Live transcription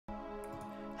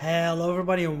Hello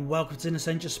everybody and welcome to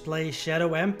Innocentious Play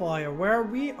Shadow Empire, where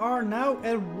we are now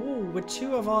at war with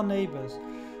two of our neighbors.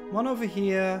 One over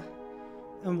here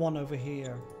and one over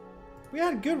here. We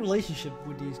had a good relationship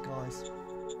with these guys.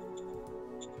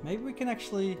 Maybe we can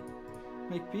actually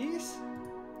make peace?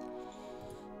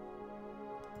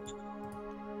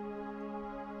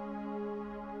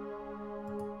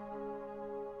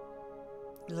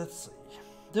 Let's see.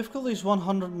 Difficulty is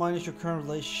 100 minus your current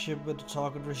relationship with the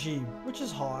target regime, which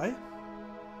is high.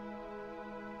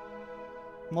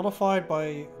 Modified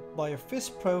by your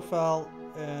fist profile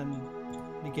and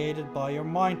negated by your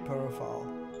mind profile.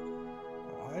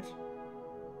 Alright.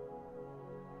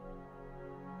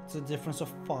 It's a difference of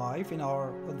 5 in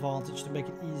our advantage to make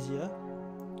it easier.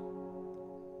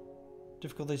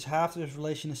 Difficulty is half, this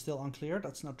relation is still unclear.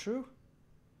 That's not true.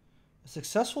 A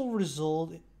success will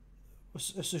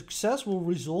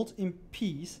result in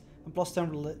peace and plus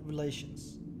 10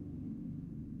 relations.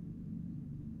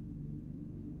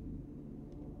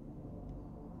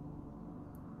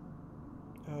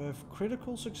 If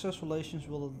critical success relations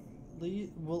will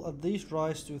at least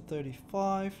rise to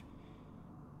 35.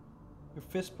 Your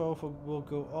fist profile will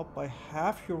go up by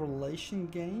half your relation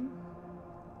gain.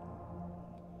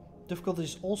 Difficulty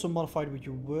is also modified with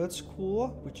your word score,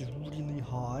 which is really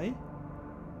high.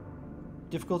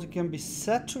 Difficulty can be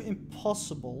set to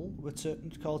impossible with certain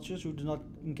cultures who do not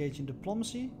engage in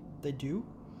diplomacy. They do.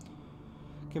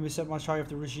 Can be set much higher if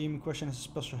the regime in question has a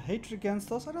special hatred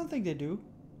against us. I don't think they do.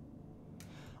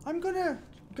 I'm gonna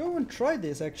go and try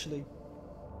this actually,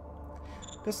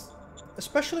 because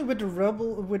especially with the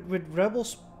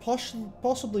rebels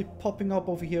possibly popping up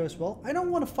over here as well. I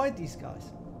don't want to fight these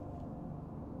guys.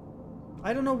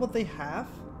 I don't know what they have.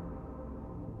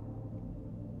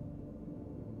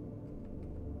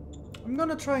 I'm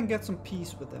gonna try and get some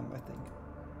peace with them, I think.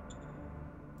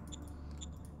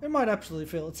 It might absolutely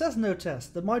fail. It says no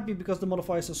test. That might be because the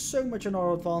modifiers are so much in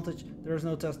our advantage, there is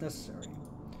no test necessary.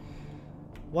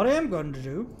 What I am going to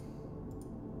do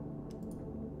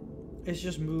is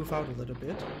just move out a little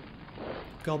bit.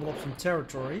 Gobble up some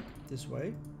territory this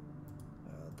way.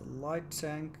 The light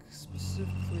tank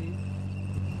specifically.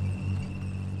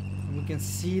 And we can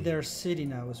see their city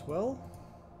now as well.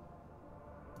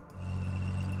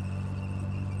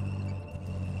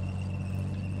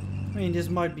 I mean, this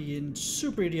might be a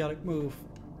super idiotic move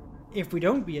if we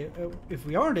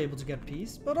aren't able to get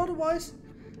peace, but otherwise,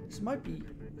 this might be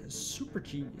a super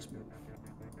genius move.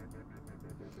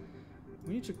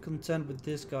 We need to contend with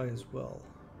this guy as well,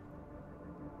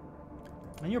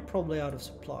 and you're probably out of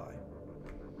supply.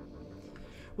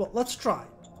 Well, let's try.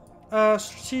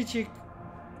 Strategic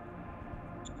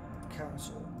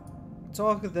Council.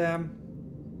 Target them.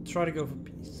 Try to go for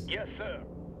peace. Yes, sir.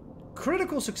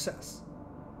 Critical success.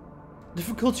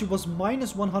 Difficulty was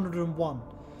minus 101.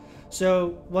 So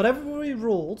whatever we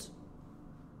rolled,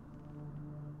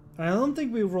 and I don't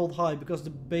think we rolled high because the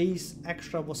base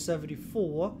extra was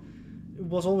 74, it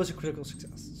was always a critical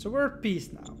success. So we're at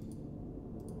peace now.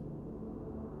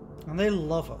 And they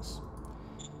love us.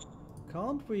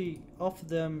 Can't we offer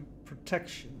them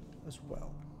protection as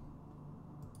well?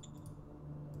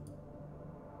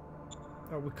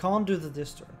 Oh, we can't do that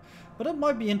this turn. But it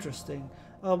might be interesting.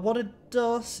 What it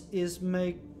does is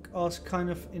make us kind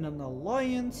of in an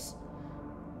alliance.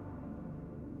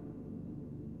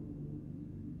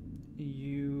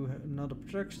 You have not a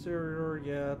protector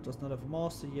yet, does not have a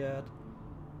master yet.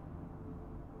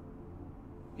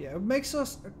 Yeah, it makes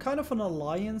us kind of an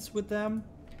alliance with them,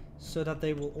 so that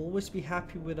they will always be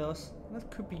happy with us. That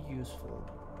could be useful.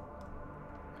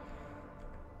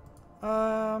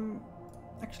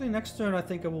 Actually, next turn I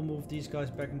think I will move these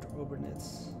guys back into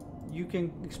Obernitz. You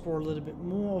can explore a little bit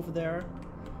more over there.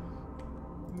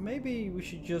 Maybe we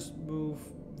should just move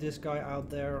this guy out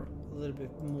there a little bit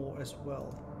more as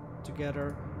well.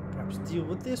 Together. Perhaps deal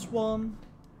with this one.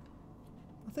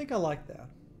 I think I like that.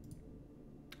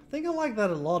 I think I like that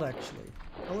a lot actually.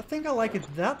 I think I like it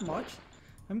that much.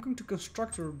 I'm going to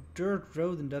construct a dirt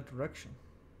road in that direction.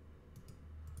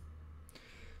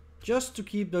 Just to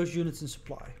keep those units in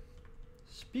supply.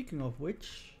 Speaking of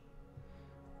which,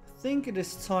 I think it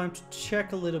is time to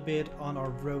check a little bit on our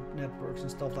road networks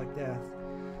and stuff like that.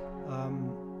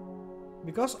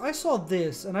 Because I saw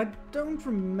this and I don't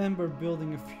remember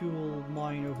building a fuel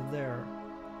mine over there.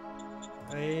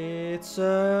 It's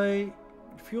a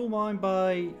fuel mine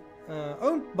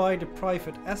owned by the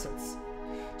private assets.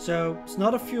 So it's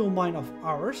not a fuel mine of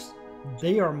ours.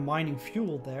 They are mining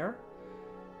fuel there.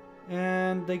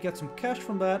 And they get some cash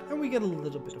from that and we get a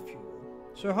little bit of fuel.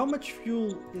 So how much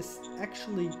fuel is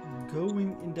actually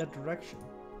going in that direction?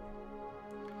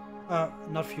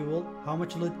 not fuel. How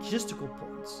much logistical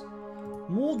points?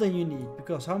 More than you need,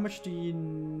 because how much do you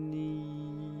need?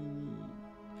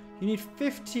 You need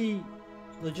 50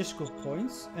 logistical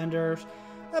points, and there's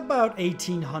about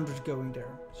 1800 going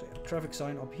there. So yeah, traffic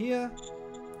sign up here.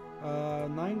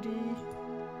 90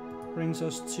 brings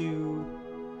us to,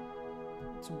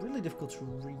 it's really difficult to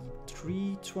read,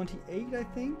 328 I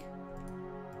think.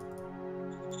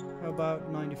 How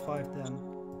about 95 then?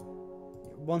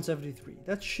 173.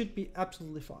 That should be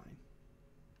absolutely fine.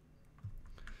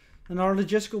 And our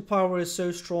logistical power is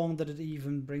so strong that it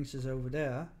even brings us over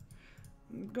there.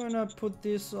 I'm gonna put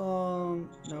this on,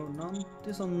 no, none.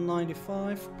 This on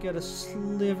 95. Get a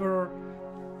sliver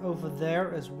over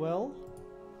there as well.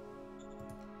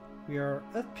 We are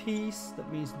at peace. That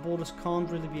means the borders can't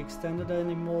really be extended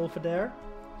anymore over there.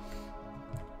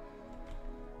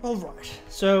 Alright,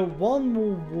 so one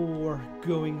more war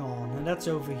going on, and that's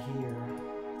over here.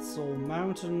 It's all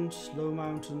mountains, low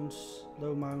mountains,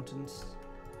 low mountains.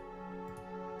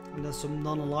 And there's some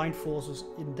non-aligned forces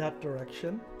in that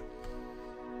direction.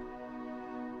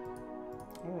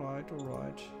 Alright,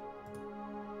 alright.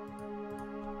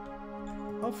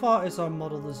 How far is our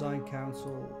Model Design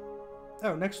Council?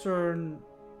 Oh, next turn...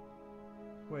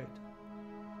 Wait.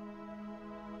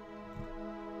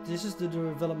 This is the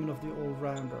development of the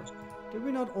all-rounder. Did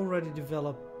we not already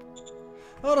develop...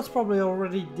 Oh, that's probably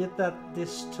already did that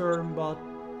this turn, but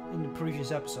in the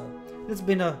previous episode. It's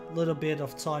been a little bit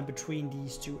of time between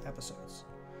these two episodes.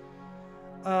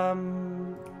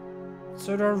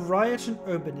 So there are riots and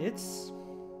urbanites.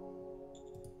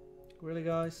 Really,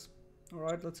 guys?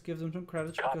 Alright, let's give them some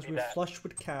credits because we're flush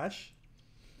with cash.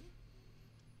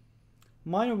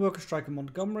 Minor worker strike in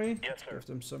Montgomery. Let's give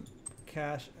them some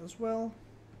cash as well.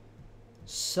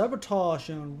 Sabotage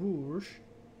in Rouge.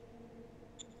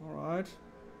 Alright.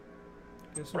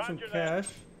 Give them some cash.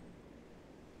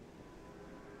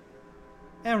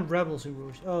 And rebels in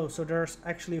Rouge. Oh, so there's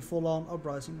actually a full-on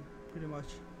uprising, pretty much.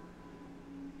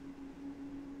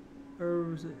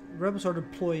 Or is it? Rebels are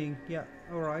deploying. Yeah,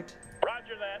 alright.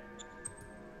 Roger that.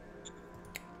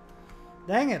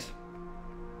 Dang it.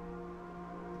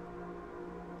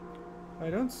 I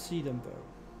don't see them though.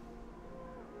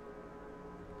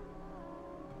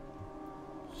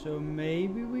 So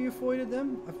maybe we avoided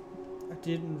them? I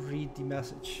didn't read the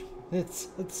message. It's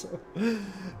so...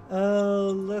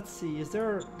 let's see. Is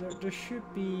there should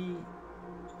be...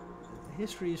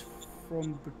 History is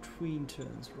from between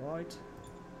turns, right?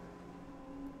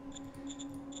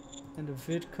 And the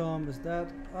vidcom is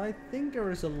that. I think there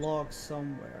is a log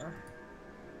somewhere.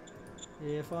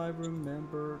 If I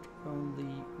remembered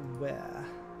only where.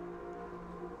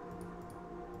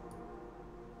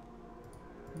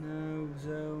 No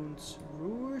zones.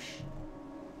 Rouge.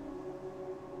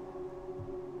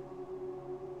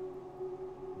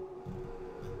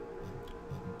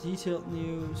 Detailed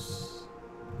news.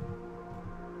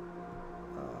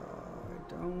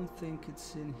 I don't think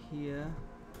it's in here.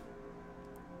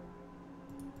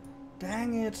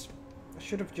 Dang it! I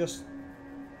should have just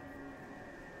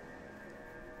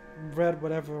read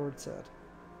whatever it said.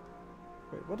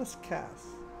 Wait, what is CAS?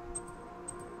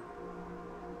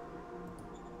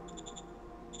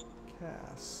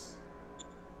 CAS.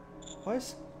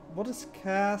 What is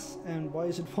CAS and why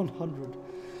is it 100?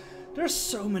 There's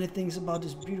so many things about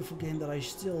this beautiful game that I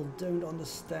still don't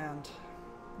understand.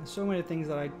 There's so many things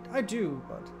that I do,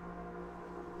 but...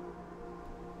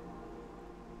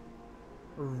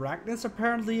 Arachnids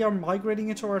apparently are migrating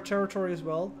into our territory as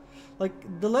well. Like,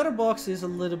 the letterbox is a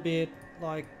little bit,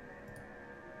 like,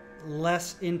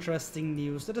 less interesting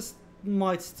news. That is,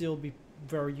 might still be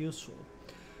very useful.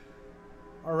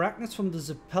 Arachnids from the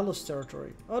Zeppelus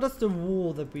territory. Oh, that's the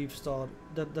war that we've started,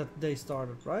 that they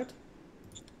started, right?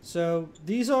 So,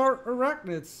 these are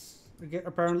arachnids, again,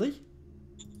 apparently.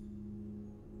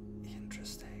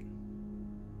 Interesting.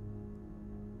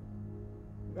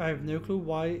 I have no clue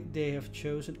why they have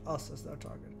chosen us as their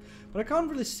target. But I can't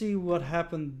really see what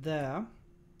happened there.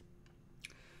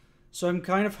 So I'm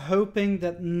kind of hoping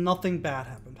that nothing bad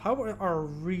happened. How are our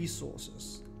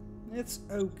resources? It's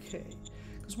okay.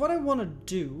 Because what I want to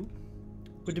do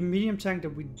with the medium tank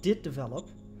that we did develop,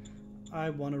 I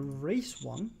want to race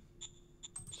one.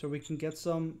 So we can get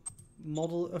some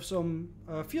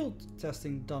field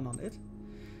testing done on it.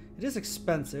 It is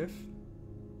expensive.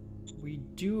 We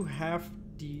do have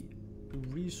the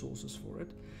resources for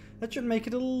it. That should make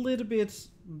it a little bit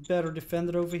better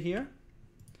defended over here.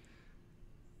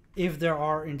 If there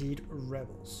are indeed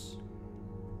rebels.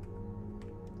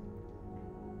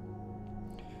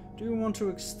 Do you want to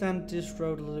extend this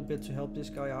road a little bit to help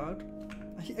this guy out?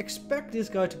 I expect this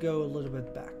guy to go a little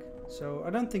bit back. So I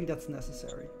don't think that's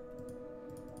necessary.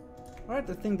 Alright,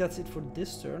 I think that's it for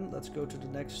this turn. Let's go to the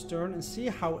next turn and see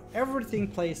how everything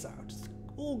plays out. It's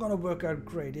all gonna work out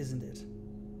great, isn't it?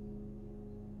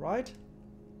 Right?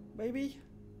 Maybe?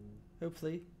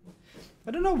 Hopefully.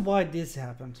 I don't know why this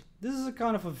happened. This is a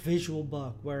kind of a visual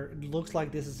bug where it looks like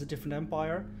this is a different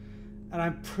empire. And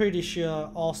I'm pretty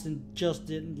sure Austin just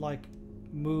didn't like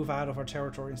move out of our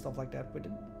territory and stuff like that with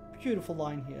a beautiful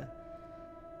line here.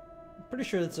 I'm pretty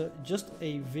sure it's just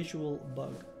a visual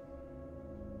bug.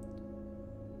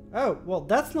 Oh, well,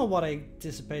 that's not what I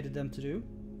anticipated them to do.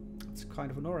 It's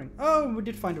kind of annoying. Oh, we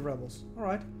did find the rebels.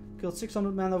 Alright. Killed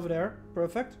 600 men over there.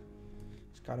 Perfect.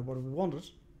 It's kind of what we wanted.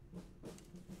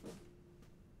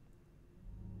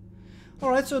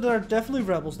 Alright, so there are definitely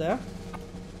rebels there.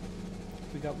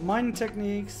 We got mining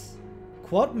techniques.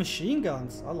 Quad machine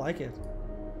guns. I like it.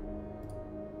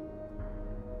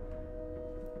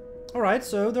 Alright,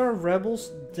 so there are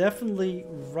rebels definitely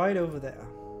right over there.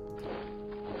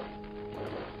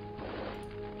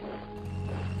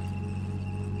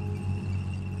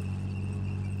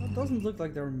 It doesn't look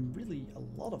like there are really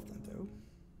a lot of them though.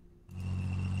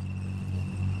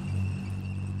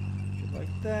 Shoot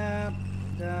like that,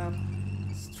 that.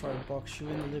 Let's try to box you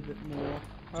in a little bit more.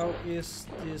 How is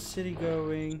this city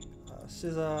going?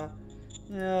 Scissor.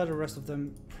 Yeah, the rest of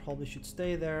them probably should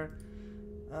stay there.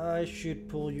 I should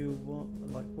pull you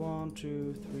like 1,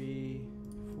 2, 3,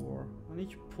 4. I need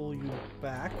to pull you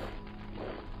back.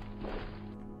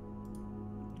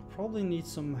 Probably need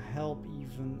some help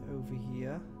even over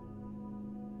here.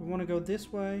 We want to go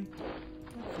this way?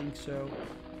 I think so.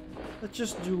 Let's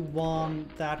just do one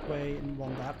that way and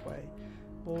one that way.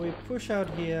 Well, we push out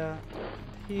here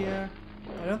and here.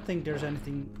 I don't think there's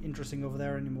anything interesting over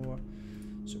there anymore,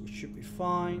 so we should be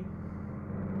fine.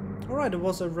 Alright, there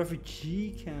was a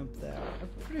refugee camp there. I'm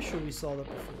pretty sure we saw that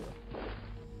before.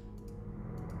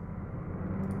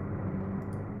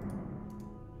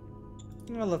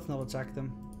 Well, let's not attack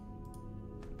them.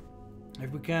 If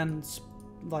we can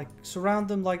like surround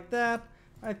them like that,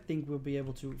 I think we'll be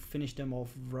able to finish them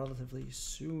off relatively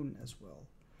soon as well.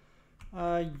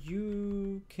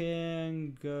 You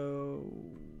can go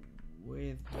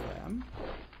with them.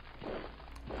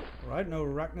 Alright, no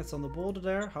arachnids on the border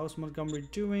there. How's Montgomery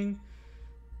doing?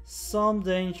 Some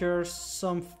danger,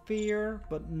 some fear,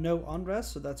 but no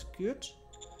unrest, so that's good.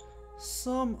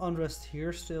 Some unrest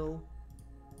here still.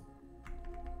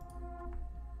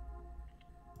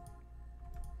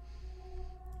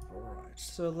 Alright,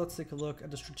 so let's take a look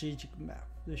at the strategic map.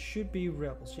 There should be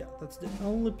rebels. Yeah, that's the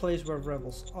only place where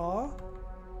rebels are.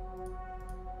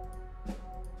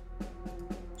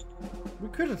 We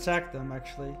could attack them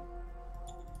actually.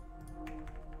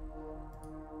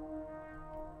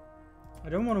 I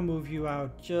don't want to move you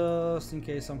out just in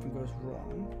case something goes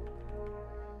wrong.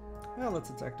 Yeah,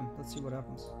 let's attack them. Let's see what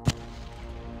happens.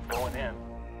 Going in.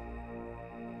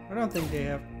 I don't think they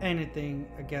have anything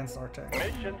against our tank.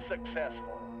 Mission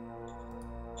successful.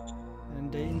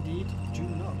 And they indeed do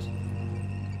not.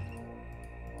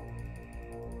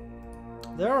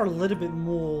 There are a little bit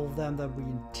more of them than we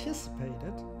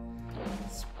anticipated.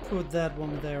 Let's put that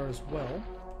one there as well.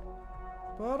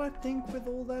 But I think with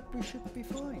all that we should be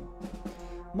fine.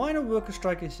 Minor worker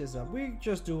strike is up. We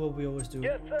just do what we always do.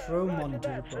 Yes, Throw money to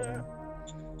the problem.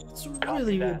 It's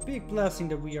really a big blessing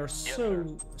that we are so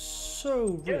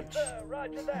rich. Yes, sir.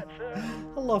 Roger that, sir.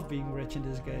 I love being rich in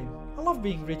this game. I love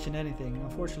being rich in anything.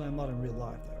 Unfortunately, I'm not in real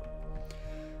life though.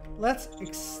 Let's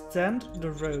extend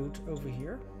the road over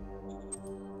here.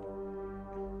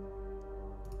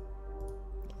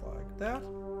 Like that.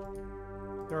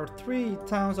 There are 3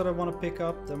 towns that I want to pick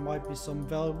up. There might be some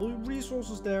valuable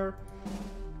resources there.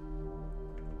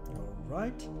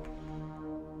 Alright.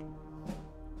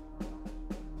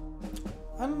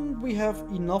 And we have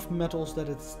enough metals that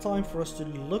it's time for us to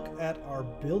look at our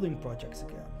building projects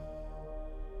again.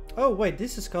 Oh wait,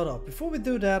 this is cut off. Before we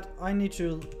do that, I need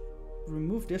to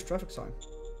remove this traffic sign.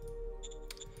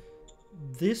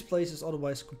 This place is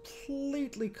otherwise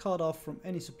completely cut off from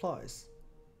any supplies.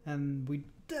 And we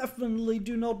definitely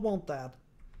do not want that.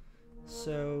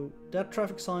 So that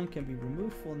traffic sign can be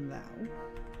removed for now.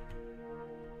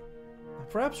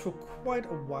 Perhaps for quite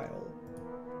a while.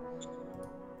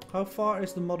 How far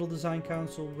is the Model Design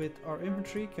Council with our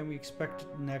inventory? Can we expect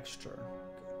it next turn?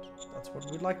 Good. That's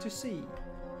what we'd like to see.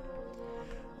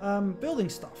 Building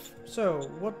stuff. So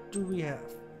what do we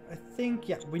have? I think,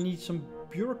 yeah, we need some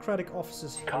bureaucratic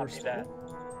offices here. Copy that.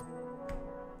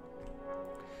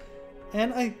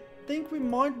 And I think we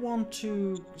might want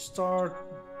to start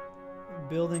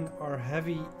building our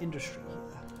heavy industry here.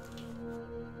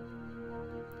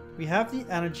 We have the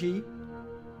energy.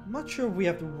 I'm not sure if we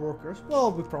have the workers.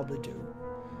 Well, we probably do.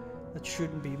 That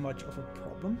shouldn't be much of a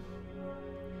problem.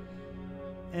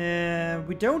 And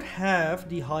we don't have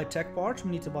the high-tech parts.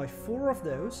 We need to buy 4 of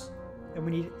those. And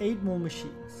we need 8 more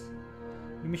machines.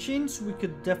 The machines we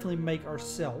could definitely make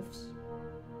ourselves.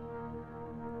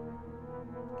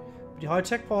 But the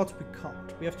high-tech parts we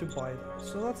can't. We have to buy them.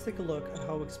 So let's take a look at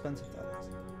how expensive that is.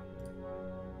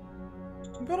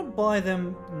 I'm gonna buy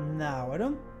them now. I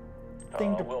don't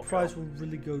think the price will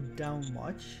really go down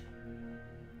much.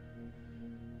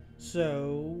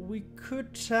 So we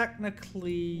could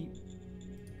technically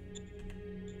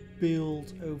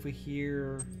build over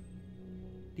here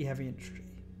the heavy industry.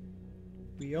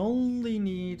 We only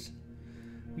need...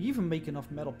 We even make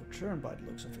enough metal per turn by the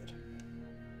looks of it.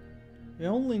 We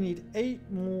only need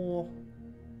 8 more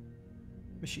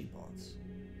machine parts.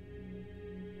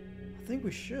 I think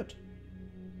we should.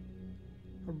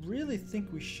 I really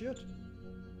think we should.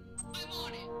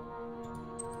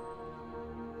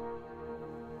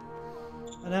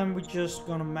 And then we're just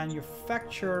gonna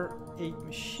manufacture 8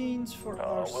 machines for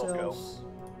ourselves.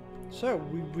 So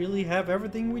we really have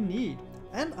everything we need.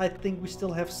 And I think we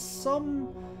still have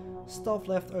some stuff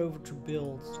left over to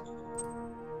build.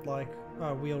 Like,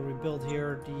 we already built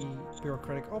here the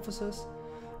bureaucratic offices.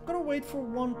 I'm gonna wait for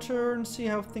 1 turn, see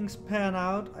how things pan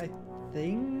out. I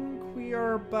think we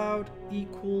are about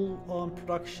equal on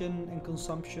production and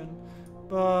consumption.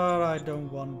 But I don't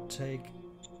want to take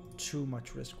too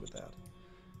much risk with that.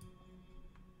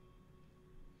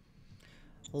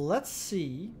 Let's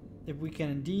see if we can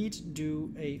indeed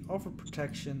do a offer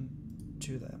protection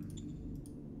to them.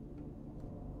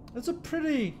 It's a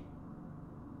pretty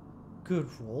good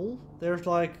roll. There's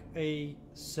like a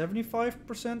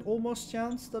 75% almost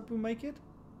chance that we make it.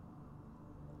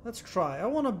 Let's try. I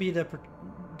want to be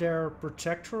their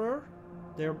protector,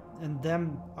 and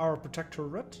them our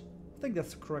protectorate. I think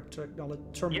that's the correct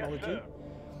terminology. Yes,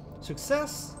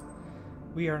 Success.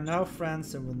 We are now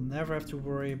friends and we'll never have to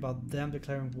worry about them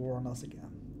declaring war on us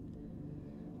again.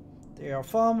 They are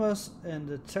farmers and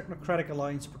the Technocratic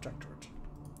Alliance Protectorate.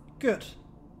 Good.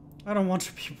 I don't want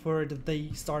to be worried that they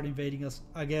start invading us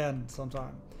again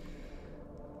sometime.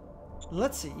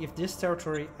 Let's see if this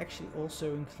territory actually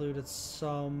also included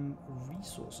some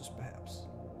resources perhaps.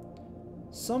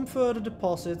 Some further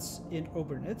deposits in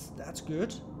Obernitz. That's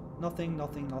good. Nothing,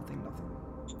 nothing, nothing, nothing.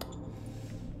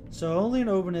 So only in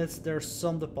Obernitz there's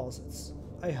some deposits.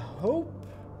 I hope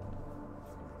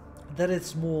that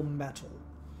it's more metal.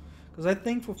 Because I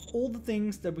think for all the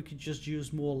things that we could just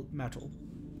use more metal.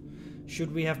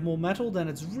 Should we have more metal, then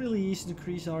it's really easy to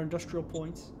increase our industrial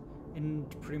points in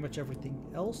pretty much everything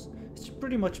else. It's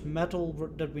pretty much metal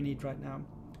that we need right now.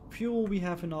 Fuel we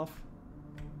have enough.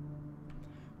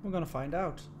 We're gonna find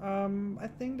out. I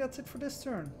think that's it for this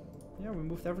turn. Yeah, we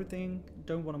moved everything.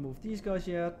 Don't want to move these guys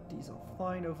yet. These are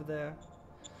fine over there.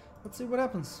 Let's see what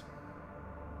happens.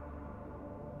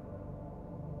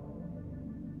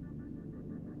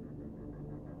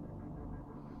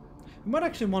 We might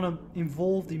actually want to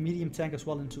involve the medium tank as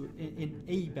well in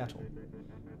a battle.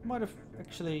 Might have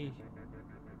actually...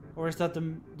 Or is that the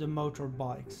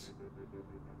motorbikes?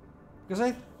 Because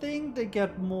I think they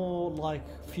get more like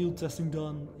field testing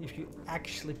done if you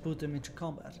actually put them into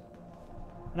combat.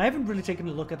 And I haven't really taken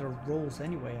a look at their roles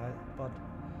anyway, but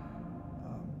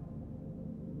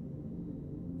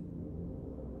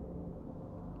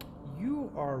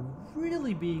you are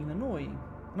really being annoying.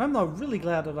 And I'm not really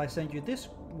glad that I sent you this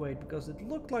way, because it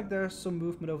looked like there's some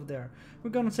movement over there.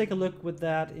 We're gonna take a look with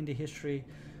that in the history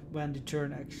when the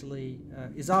turn actually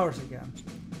is ours again.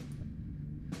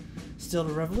 Still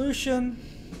the revolution.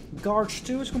 Guards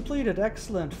 2 is completed,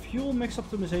 excellent. Fuel mix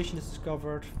optimization is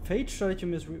discovered. Fate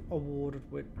stratagem is awarded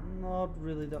with not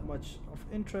really that much of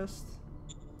interest.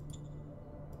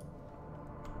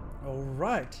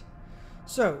 Alright,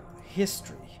 so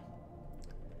history.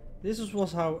 This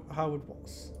was how it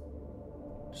was.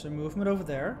 Some movement over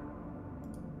there.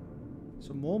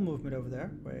 Some more movement over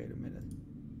there. Wait a minute.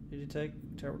 Did he take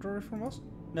territory from us?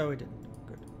 No, he didn't.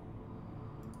 Good.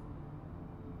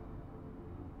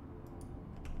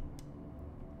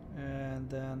 And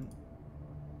then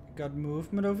got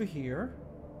movement over here.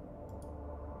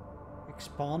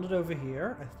 Expanded over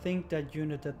here. I think that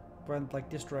unit that went like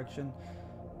this direction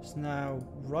is now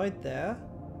right there.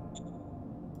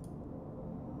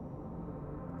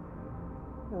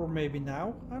 Or maybe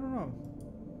now? I don't know.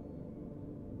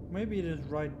 Maybe it is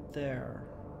right there.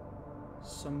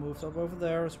 Some moved up over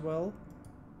there as well.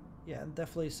 Yeah, and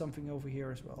definitely something over here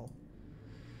as well.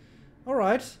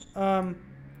 Alright. I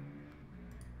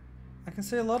can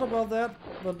say a lot about that,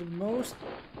 but the most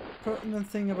pertinent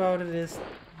thing about it is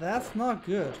that's not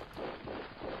good.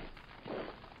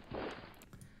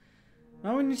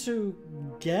 Now we need to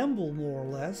gamble more or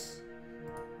less.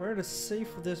 Where is safe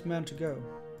for this man to go?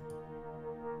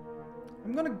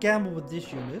 I'm gonna gamble with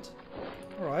this unit.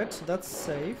 Alright, so that's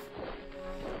safe.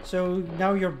 So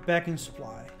now you're back in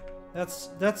supply.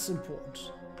 That's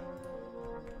important.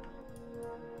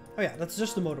 Oh yeah, that's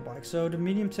just the motorbike. So the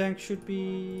medium tank should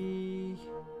be...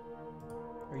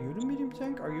 Are you the medium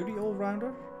tank? Are you the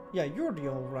all-rounder? Yeah, you're the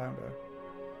all-rounder.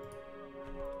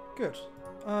 Good.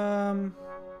 Let's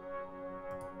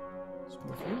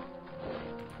move you.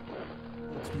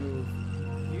 Let's move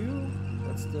you.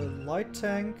 That's the light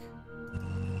tank.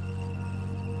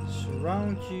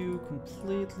 Surround you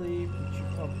completely. Put you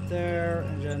up there.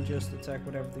 And then just attack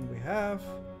with everything we have.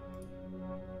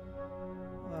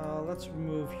 Let's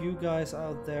remove you guys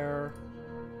out there.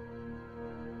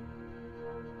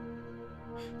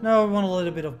 Now we want a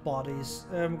little bit of bodies.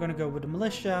 I'm gonna go with the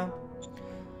militia.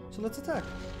 So let's attack.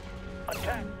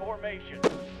 Attack formation.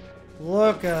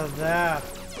 Look at that.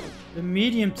 The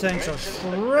medium tanks are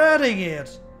shredding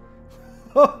it.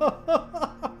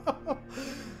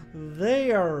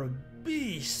 They are a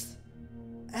beast.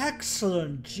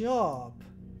 Excellent job.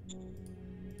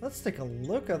 Let's take a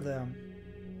look at them.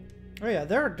 Oh yeah,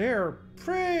 they're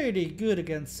pretty good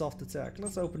against soft attack.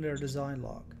 Let's open their design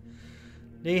log.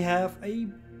 They have a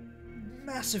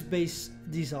massive base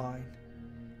design.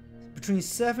 Between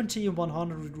 70 and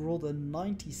 100, we rolled a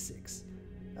 96.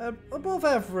 Above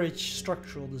average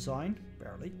structural design,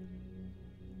 barely.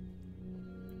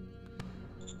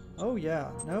 Oh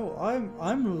yeah, no,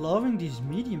 I'm loving these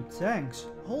medium tanks.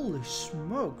 Holy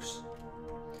smokes!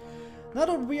 Now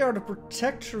that we are the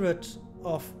protectorate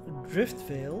of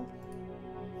Driftvale,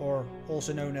 or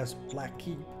also known as Black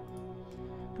Keep,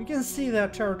 we can see their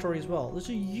territory as well. There's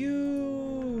a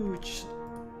huge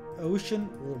ocean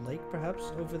or lake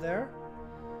perhaps over there,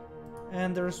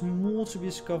 and there's more to be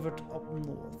discovered up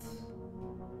north.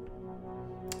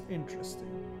 Interesting.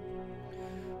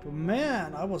 But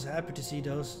man, I was happy to see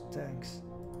those tanks.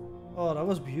 Oh, that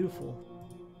was beautiful.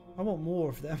 I want more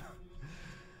of them.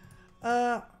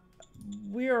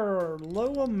 We are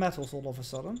low on metals all of a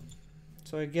sudden,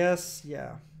 so I guess,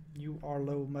 yeah, you are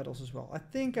low on metals as well. I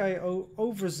think I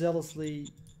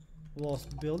overzealously was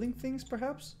building things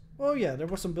perhaps. Oh yeah, there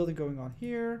was some building going on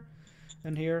here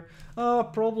and here.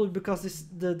 Probably because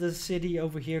the city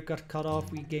over here got cut off.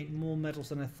 We gained more metals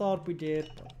than I thought we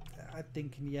did. But I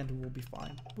think in the end it will be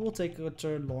fine. It will take a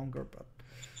turn longer, but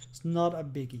it's not a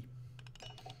biggie.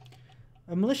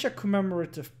 A militia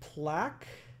commemorative plaque.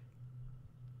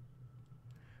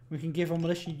 We can give our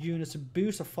militia units a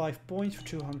boost of 5 points for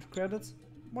 200 credits.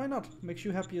 Why not? Makes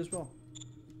you happy as well.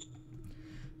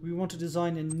 We want to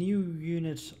design a new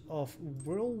unit of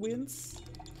whirlwinds.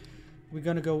 We're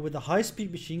gonna go with a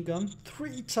high-speed machine gun,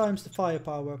 3 times the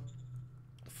firepower,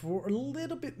 for a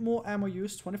little bit more ammo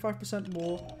use, 25%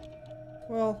 more,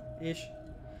 well, ish,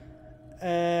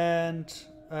 and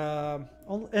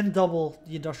double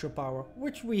the industrial power,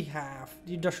 which we have.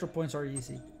 The industrial points are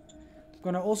easy. I'm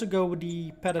gonna also go with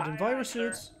the padded enviro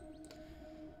suits,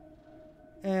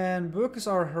 and workers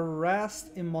are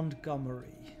harassed in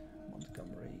Montgomery.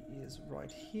 Montgomery is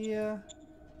right here.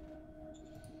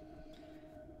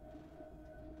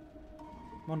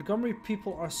 Montgomery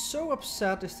people are so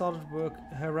upset they started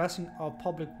harassing our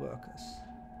public workers.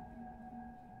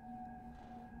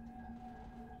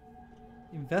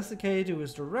 Investigate who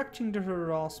is directing the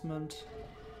harassment,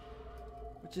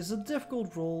 which is a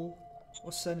difficult role,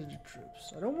 or send in the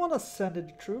troops. I don't want to send in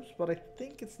the troops, but I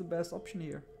think it's the best option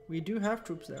here. We do have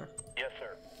troops there. Yes,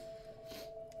 sir.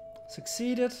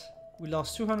 Succeeded. We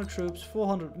lost 200 troops,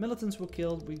 400 militants were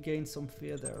killed. We gained some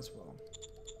fear there as well.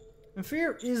 And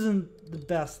fear isn't the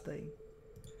best thing.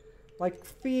 Like,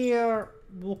 fear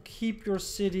will keep your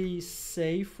city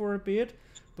safe for a bit,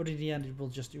 but in the end it will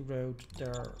just erode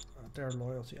their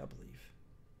loyalty, I believe.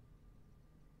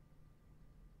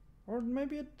 Or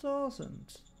maybe it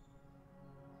doesn't.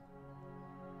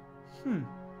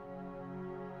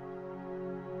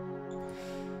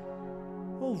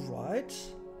 Alright.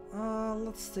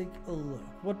 Let's take a look.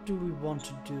 What do we want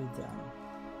to do then?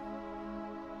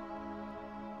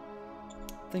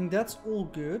 I think that's all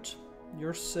good.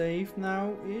 You're safe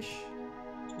now-ish.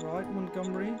 Right,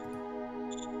 Montgomery?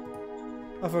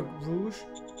 Of Rouge.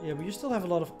 Yeah, but you still have a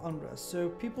lot of unrest. So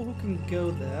people who can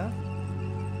go there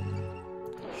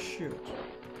should.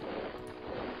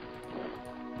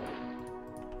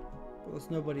 Well, there's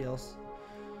nobody else.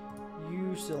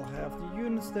 You still have the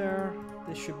units there.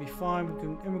 This should be fine.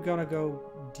 And we're gonna go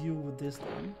deal with this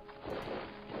then.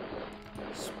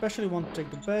 Especially want to take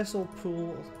the basalt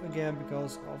pool again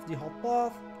because of the hot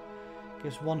bath.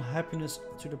 Gives 1 happiness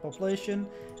to the population,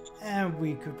 and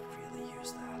we could really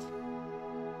use that.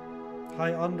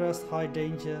 high unrest, high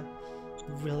danger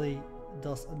really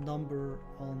does a number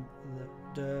on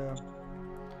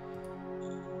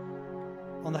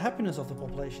the happiness of the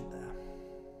population there.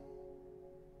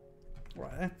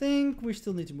 Right, I think we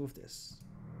still need to move this.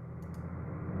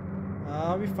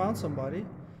 We found somebody.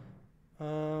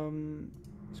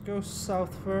 Let's go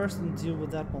south first and deal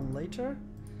with that one later.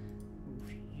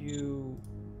 Move you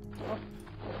up.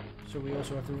 So we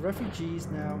also have the refugees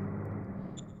now.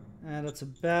 And that's a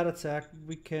bad attack.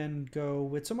 We can go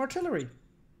with some artillery.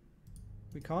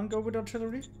 We can't go with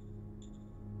artillery.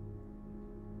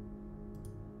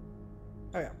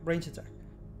 Oh yeah, range attack.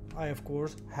 I of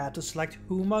course had to select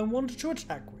whom I wanted to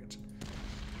attack with.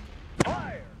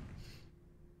 Fire!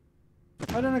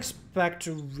 I don't expect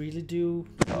to really do...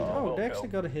 Oh, they actually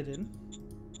got a hit in.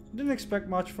 Didn't expect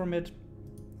much from it.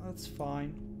 That's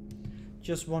fine.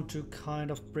 Just want to kind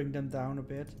of bring them down a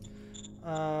bit.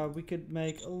 We could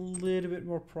make a little bit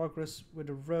more progress with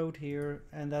the road here,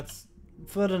 and that's...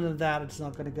 Further than that, it's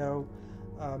not going to go,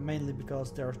 mainly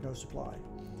because there's no supply.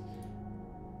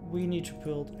 We need to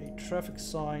build a traffic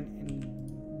sign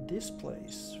in this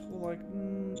place for like...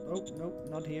 oh, no,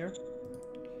 not here.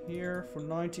 Here for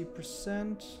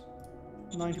 90%.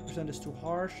 90% is too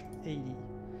harsh. 80.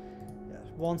 Yeah,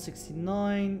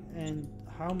 169. And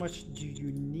how much do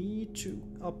you need to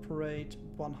operate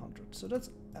 100? So that's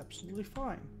absolutely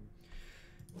fine.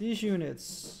 These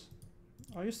units,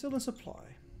 are you still in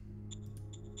supply?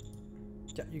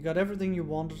 Yeah, you got everything you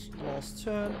wanted last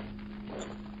turn,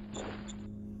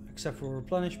 except for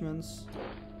replenishments.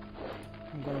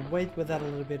 I'm gonna wait with that a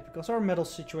little bit because our metal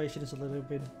situation is a little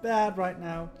bit bad right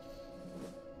now.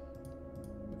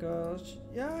 Because,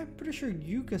 yeah, I'm pretty sure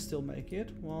you can still make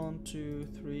it. 1, 2,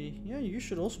 3. Yeah, you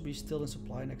should also be still in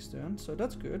supply next turn, so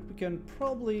that's good. We can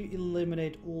probably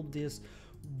eliminate all this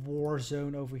war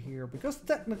zone over here because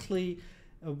technically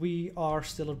we are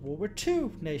still at war with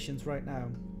 2 nations right now.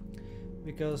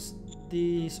 Because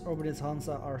these Obedient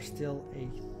Hansa are still a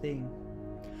thing.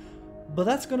 But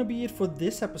that's gonna be it for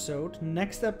this episode.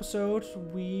 Next episode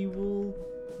we will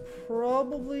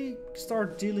probably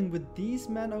start dealing with these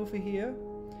men over here.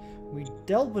 We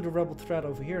dealt with a rebel threat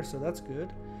over here, so that's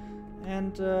good.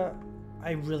 And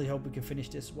I really hope we can finish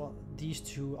these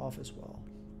 2 off as well.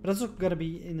 But that's gonna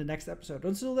be in the next episode.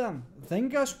 Until then,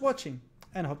 thank you guys for watching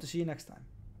and I hope to see you next time.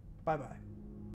 Bye bye.